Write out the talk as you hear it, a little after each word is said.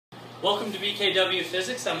Welcome to BKW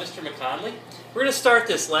Physics. I'm Mr. McConley. We're going to start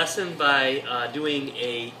this lesson by doing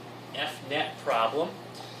a F-net problem.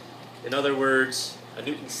 In other words, a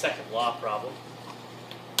Newton's second law problem.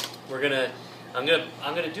 I'm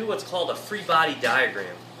gonna do what's called a free body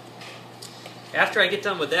diagram. After I get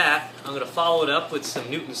done with that, I'm going to follow it up with some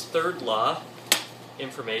Newton's third law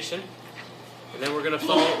information, and then we're going to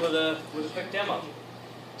follow it with a quick demo.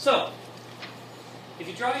 So, if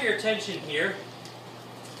you draw your attention here,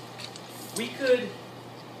 we could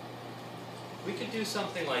do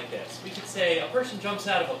something like this. We could say a person jumps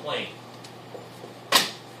out of a plane.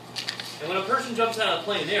 And when a person jumps out of a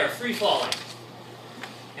plane, they are free falling.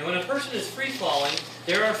 And when a person is free falling,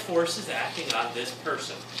 there are forces acting on this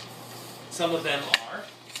person. Some of them are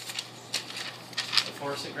the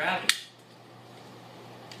force of gravity,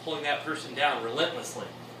 pulling that person down relentlessly.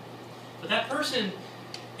 But that person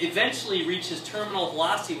eventually reaches terminal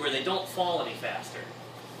velocity where they don't fall any faster.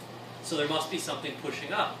 So there must be something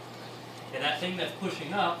pushing up. And that thing that's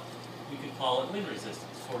pushing up, you can call it wind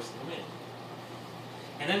resistance, force of the wind.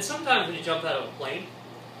 And then sometimes when you jump out of a plane,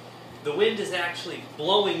 the wind is actually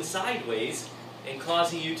blowing sideways and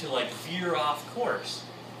causing you to veer off course.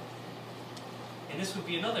 And this would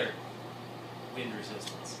be another wind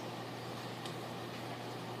resistance.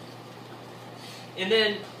 And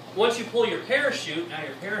then once you pull your parachute, now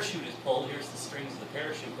your parachute is pulled, here's the strings of the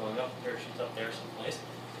parachute going up, the parachute's up there someplace.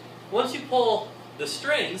 Once you pull the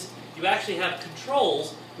strings, you actually have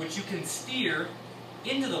controls which you can steer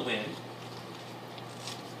into the wind.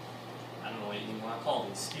 I don't know what you want to call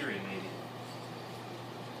it, steering maybe.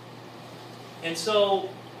 And so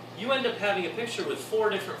you end up having a picture with 4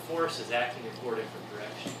 different forces acting in 4 different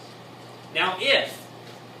directions. Now if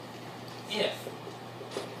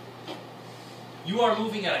you are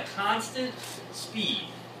moving at a constant speed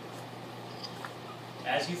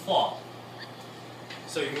as you fall,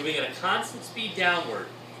 so you're moving at a constant speed downward,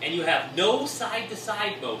 and you have no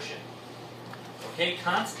side-to-side motion, okay,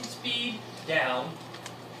 constant speed down,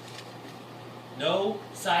 no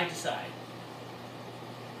side-to-side.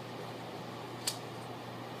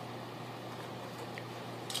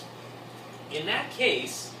 In that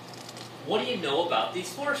case, what do you know about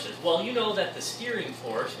these forces? Well, you know that the steering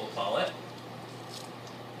force, we'll call it,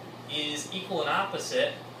 is equal and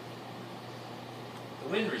opposite the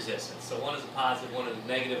wind resistance. So one is a positive, one is a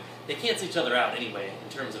negative. They cancel each other out anyway in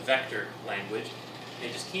terms of vector language. They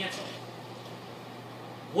just cancel.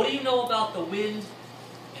 What do you know about the wind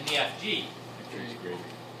and the FG?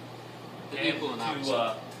 They're equal and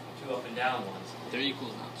opposite. Two up and down ones. They're equal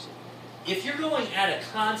and opposite. If you're going at a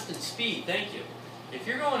constant speed, thank you. If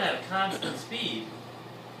you're going at a constant speed,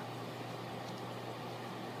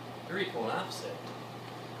 they're equal and opposite.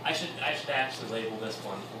 I should actually label this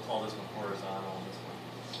one. We'll call this one horizontal and this one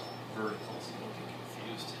vertical, so you don't get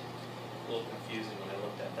confused. A little confusing when I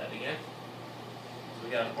looked at that again. So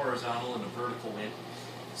we got a horizontal and a vertical wind.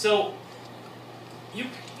 So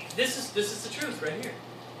this is the truth right here.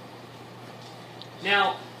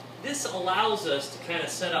 Now, this allows us to kind of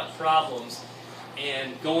set up problems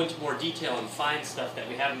and go into more detail and find stuff that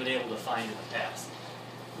we haven't been able to find in the past.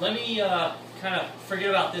 Let me kind of forget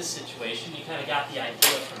about this situation. You kind of got the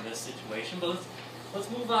idea from this situation, but let's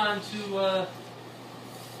move on to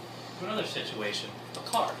another situation. A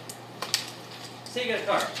car. Say you got a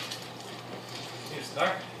car. Here's the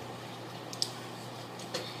car.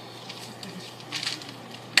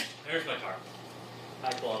 There's my car.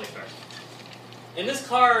 High quality car. And this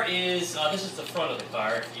car is, this is the front of the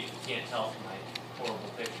car, if you can't tell from my horrible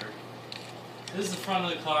picture. This is the front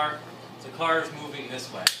of the car. The car is moving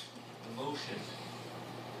this way. The motion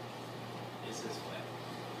is this way.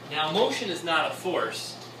 Now, motion is not a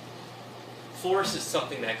force. Force is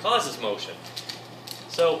something that causes motion.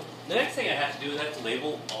 So, the next thing I have to do is I have to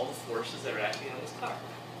label all the forces that are acting on this car.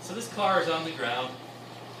 So this car is on the ground.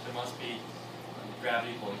 There must be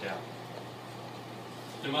gravity pulling down.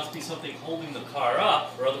 There must be something holding the car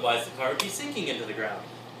up, or otherwise the car would be sinking into the ground.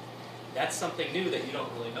 That's something new that you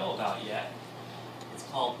don't really know about yet. It's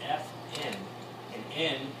called Fn, and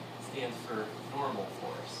N stands for normal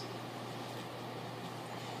force.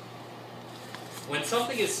 When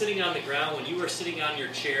something is sitting on the ground, when you are sitting on your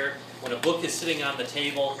chair, when a book is sitting on the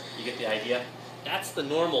table, you get the idea, that's the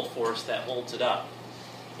normal force that holds it up.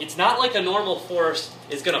 It's not like a normal force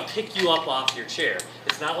is going to pick you up off your chair.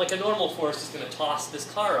 It's not like a normal force is going to toss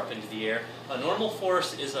this car up into the air. A normal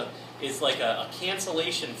force is like a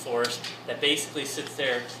cancellation force that basically sits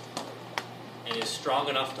there and is strong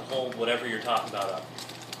enough to hold whatever you're talking about up.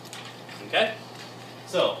 Okay?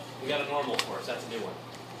 So, we got a normal force. That's a new one.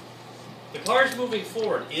 The car's moving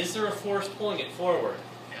forward. Is there a force pulling it forward?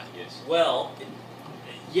 Yeah. Yes. Well,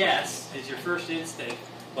 yes is your first instinct,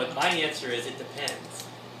 but my answer is it depends.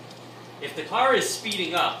 If the car is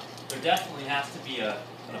speeding up, there definitely has to be an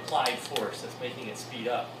applied force that's making it speed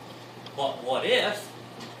up. But what if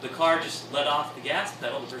the car just let off the gas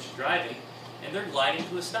pedal, the person driving, and they're gliding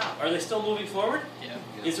to a stop? Are they still moving forward? Yeah.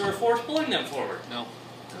 Is there a force pulling them forward? No.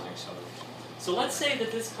 So let's say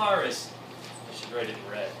that this car is, I should write it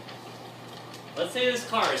in red. Let's say this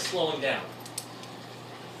car is slowing down.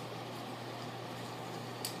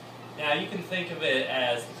 Now you can think of it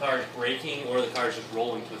as the car is braking or the car is just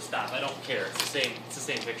rolling to a stop. I don't care. It's the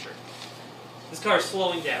same picture. This car is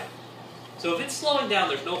slowing down. So if it's slowing down,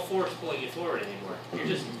 there's no force pulling you forward anymore. You're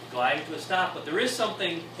just gliding to a stop. But there is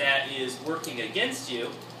something that is working against you,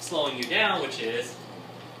 slowing you down, which is,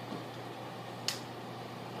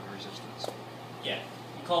 Resistance. yeah,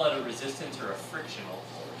 you call it a resistance or a frictional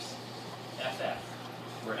force. FF,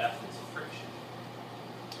 where F is friction.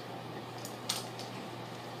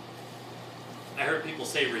 I heard people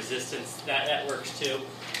say resistance, that works too,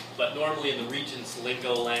 but normally in the Regents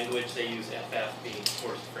lingo language they use FF being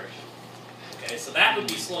force of friction. Okay, so that would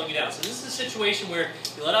be slowing you down. So this is a situation where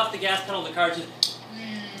you let off the gas pedal and the car just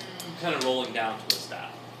kind of rolling down to a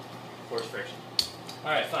stop. Force friction.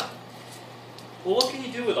 Alright, fine. Well, what can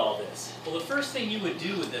you do with all this? Well, the first thing you would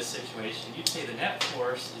do with this situation, you'd say the net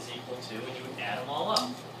force is equal to, and you would add them all up.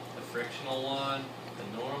 The frictional one,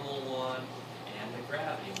 the normal one, and the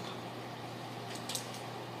gravity one.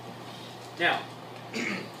 Now,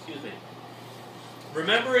 excuse me,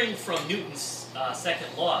 remembering from Newton's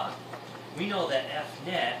second law, we know that F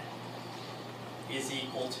net is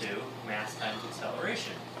equal to mass times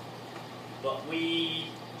acceleration. But we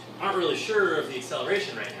aren't really sure of the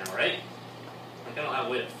acceleration right now, right? Like, I don't have a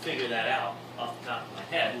way to figure that out off the top of my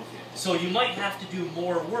head. So you might have to do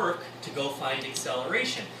more work to go find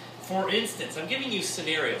acceleration. For instance, I'm giving you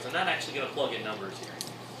scenarios. I'm not actually going to plug in numbers here.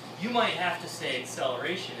 You might have to say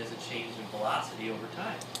acceleration is a change in velocity over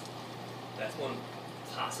time. That's one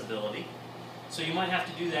possibility. So you might have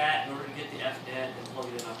to do that in order to get the F net and plug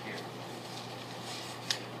it in up here.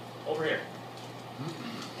 Over here.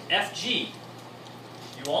 FG.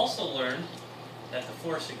 You also learned that the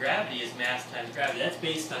force of gravity is mass times gravity. That's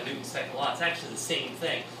based on Newton's second law. It's actually the same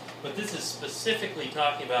thing. But this is specifically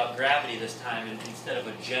talking about gravity this time instead of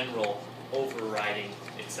a general overriding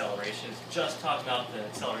acceleration. It's just talking about the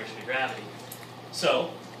acceleration of gravity.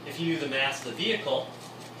 So, if you knew the mass of the vehicle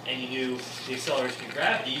and you knew the acceleration of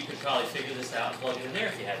gravity, you could probably figure this out and plug it in there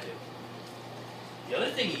if you had to. The other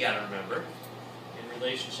thing you got to remember in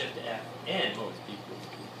relationship to Fn,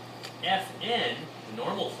 Fn, the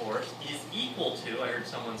normal force, is equal to, I heard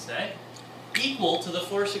someone say, equal to the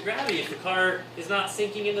force of gravity if the car is not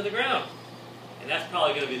sinking into the ground. And that's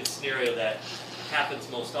probably going to be the scenario that happens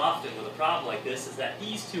most often with a problem like this, is that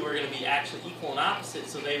these two are going to be actually equal and opposite,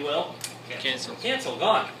 so they will cancel,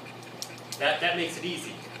 gone. That makes it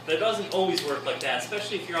easy. But it doesn't always work like that,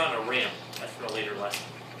 especially if you're on a ramp. That's for a later lesson.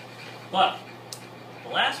 But the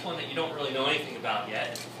last one that you don't really know anything about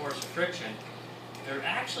yet is the force of friction. There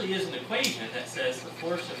actually is an equation that says the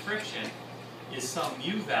force of friction is some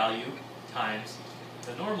mu value times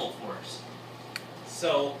the normal force.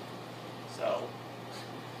 So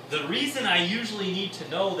the reason I usually need to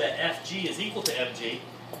know that Fg is equal to Mg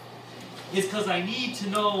is because I need to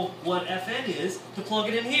know what Fn is to plug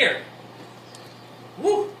it in here.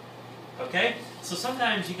 Woo! Okay? So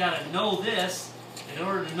sometimes you got to know this, and in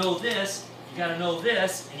order to know this, you got to know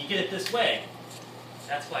this, and you get it this way.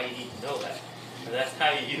 That's why you need to know that. And that's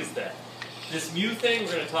how you use that. This mu thing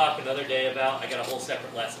we're going to talk another day about. I got a whole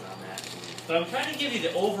separate lesson on that. But I'm trying to give you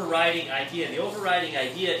the overriding idea. The overriding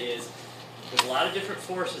idea is there's a lot of different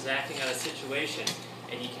forces acting on a situation,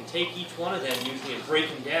 and you can take each one of them usually and break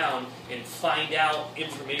them down and find out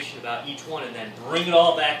information about each one and then bring it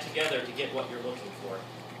all back together to get what you're looking for.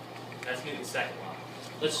 That's Newton's second law.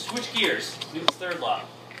 Let's switch gears. Newton's third law.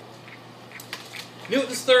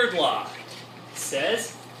 Newton's third law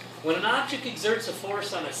says, when an object exerts a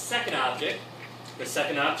force on a second object, the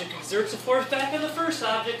second object exerts a force back on the first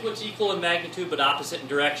object, which is equal in magnitude but opposite in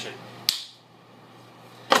direction.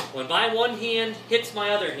 When my one hand hits my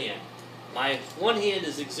other hand, my one hand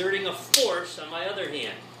is exerting a force on my other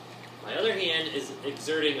hand. My other hand is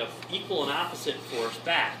exerting an equal and opposite force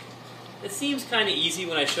back. It seems kind of easy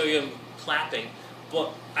when I show you them clapping,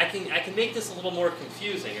 but I can make this a little more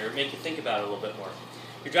confusing or make you think about it a little bit more.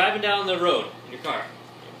 You're driving down the road in your car.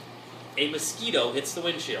 A mosquito hits the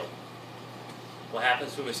windshield. What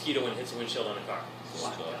happens to a mosquito when it hits a windshield on a car?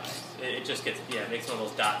 It just gets, it makes one of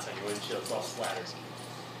those dots on your windshield. It's all splatters.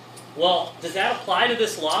 Well, does that apply to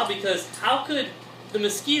this law? Because how could the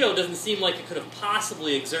mosquito doesn't seem like it could have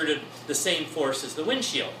possibly exerted the same force as the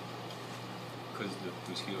windshield. Because the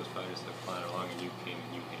mosquito was probably just flying along and you came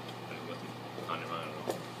and you hit it. It wasn't on him, I don't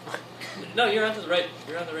know. No, you're on the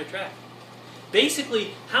right track.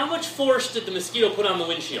 Basically, how much force did the mosquito put on the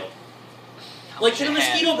windshield? Like, can a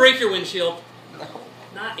mosquito break your windshield? No.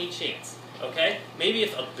 Not a chance. Okay? Maybe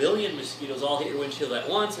if a billion mosquitoes all hit your windshield at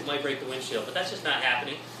once, it might break the windshield, but that's just not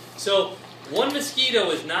happening. So, one mosquito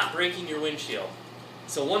is not breaking your windshield.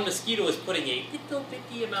 So one mosquito is putting a little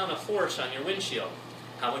bitty amount of force on your windshield.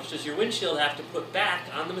 How much does your windshield have to put back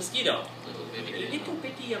on the mosquito? A little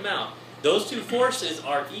bitty amount. Those two forces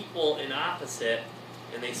are equal and opposite,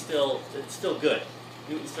 and it's still good.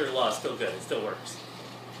 Newton's third law is still good. It still works.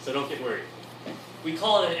 So don't get worried. We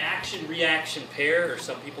call it an action-reaction pair, or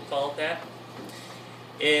some people call it that.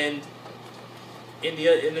 And in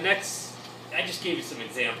the next, I just gave you some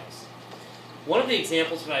examples. One of the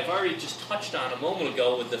examples that I've already just touched on a moment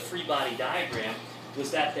ago with the free body diagram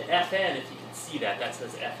was that the Fn, if you can see that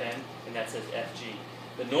says Fn and that says Fg.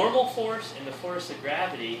 The normal force and the force of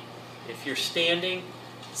gravity, if you're standing,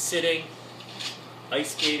 sitting,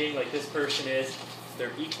 ice skating like this person is,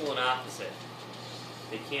 they're equal and opposite.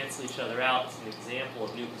 They cancel each other out. It's an example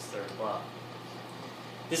of Newton's third law.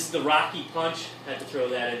 This is the Rocky punch. I had to throw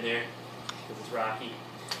that in there because it's Rocky.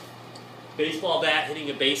 Baseball bat hitting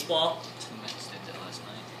a baseball.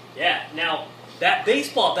 Yeah, now, that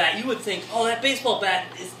baseball bat, you would think, oh, that baseball bat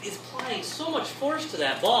is applying so much force to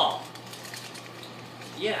that ball.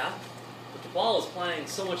 Yeah, but the ball is applying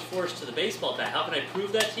so much force to the baseball bat. How can I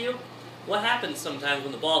prove that to you? What happens sometimes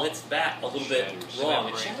when the ball hits the bat a little bit wrong?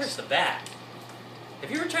 It shatters the bat.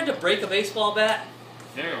 Have you ever tried to break a baseball bat?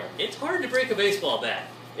 No. It's hard to break a baseball bat.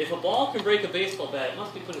 If a ball can break a baseball bat, it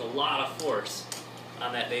must be putting a lot of force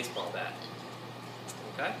on that baseball bat.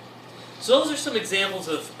 Okay? So those are some examples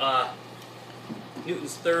of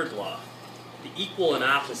Newton's third law, the equal and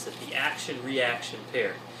opposite, the action-reaction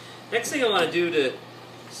pair. Next thing I want to do to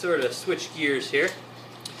sort of switch gears here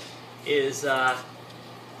is I'm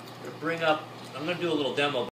going to do a little demo.